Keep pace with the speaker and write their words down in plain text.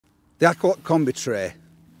The Aqualock Combi tray,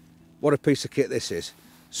 what a piece of kit this is.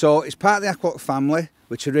 So it's part of the Aqualock family,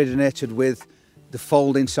 which originated with the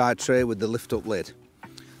folding side tray with the lift up lid.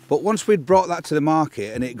 But once we'd brought that to the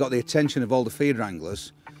market and it got the attention of all the feeder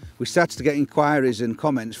anglers, we started to get inquiries and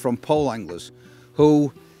comments from pole anglers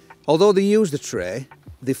who, although they used the tray,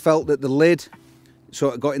 they felt that the lid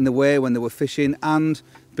sort of got in the way when they were fishing, and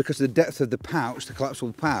because of the depth of the pouch, the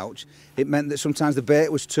collapsible pouch, it meant that sometimes the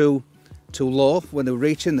bait was too low when they were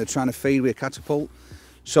reaching. They're trying to feed with a catapult.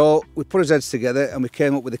 So we put our heads together and we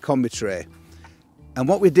came up with a combi tray. And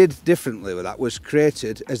what we did differently with that was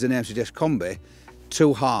created, as the name suggests, combi,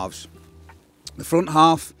 two halves. The front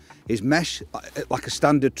half is mesh, like a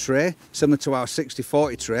standard tray, similar to our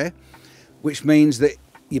 60-40 tray, which means that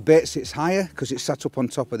your bait sits higher because it's sat up on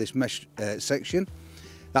top of this mesh section.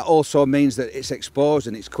 That also means that it's exposed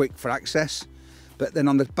and it's quick for access. But then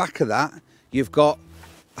on the back of that, you've got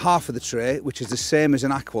half of the tray, which is the same as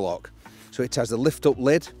an Aqualock. So it has the lift up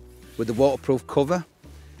lid with the waterproof cover,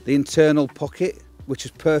 the internal pocket, which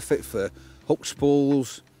is perfect for hook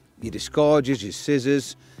spools, your disgorges, your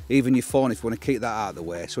scissors, even your phone if you want to keep that out of the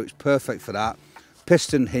way. So it's perfect for that.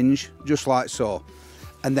 Piston hinge, just like so.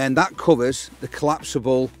 And then that covers the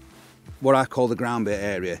collapsible, what I call the ground bait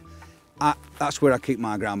area. That's where I keep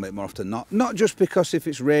my ground bait more often than not. Not just because if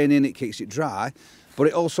it's raining it keeps it dry, but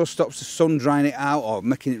it also stops the sun drying it out or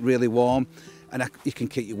making it really warm. And you can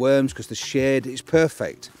keep your worms because the shade is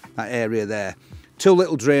perfect, that area there. Two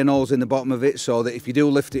little drain holes in the bottom of it so that if you do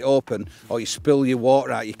lift it open or you spill your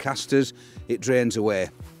water out your casters, it drains away.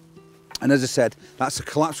 And as I said, that's a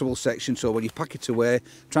collapsible section, so when you pack it away,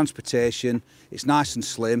 transportation, it's nice and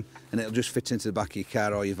slim and it'll just fit into the back of your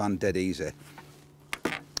car or your van dead easy.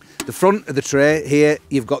 The front of the tray here,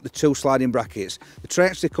 you've got the two sliding brackets. The tray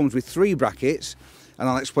actually comes with 3 brackets, and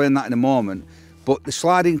I'll explain that in a moment. But the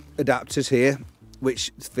sliding adapters here,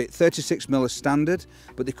 which fit 36mm as standard,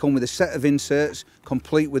 but they come with a set of inserts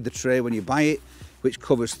complete with the tray when you buy it, which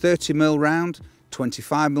covers 30mm round,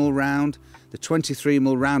 25mm round, the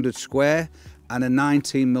 23mm rounded square, and a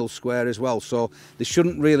 19mm square as well. So there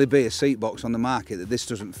shouldn't really be a seat box on the market that this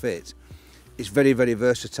doesn't fit. It's very, very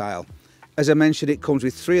versatile. As I mentioned, it comes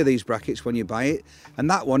with 3 of these brackets when you buy it, and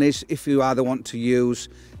that one is if you either want to use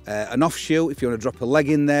an offshoot, if you want to drop a leg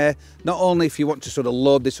in there, not only if you want to sort of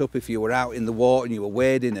load this up if you were out in the water and you were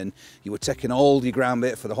wading and you were taking all your ground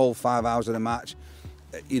bait for the whole 5 hours of the match,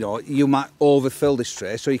 you know, you might overfill this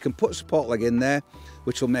tray, so you can put a support leg in there,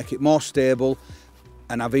 which will make it more stable.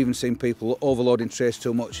 And I've even seen people overloading trays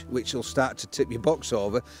too much, which will start to tip your box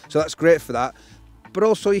over, so that's great for that. But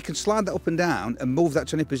also you can slide that up and down and move that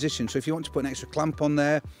to any position. So if you want to put an extra clamp on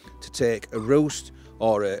there to take a roost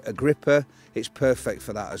or a gripper, it's perfect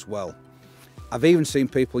for that as well. I've even seen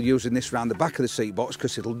people using this around the back of the seat box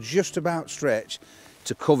because it'll just about stretch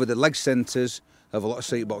to cover the leg centres of a lot of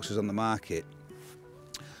seat boxes on the market.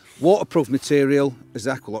 Waterproof material, as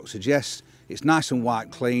the Aqualock suggests. It's nice and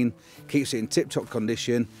white clean, keeps it in tip-top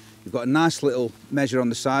condition. You've got a nice little measure on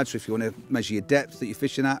the side, so if you want to measure your depth that you're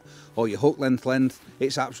fishing at or your hook length,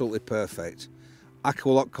 it's absolutely perfect.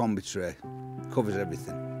 Aqualock Combi tray, covers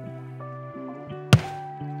everything.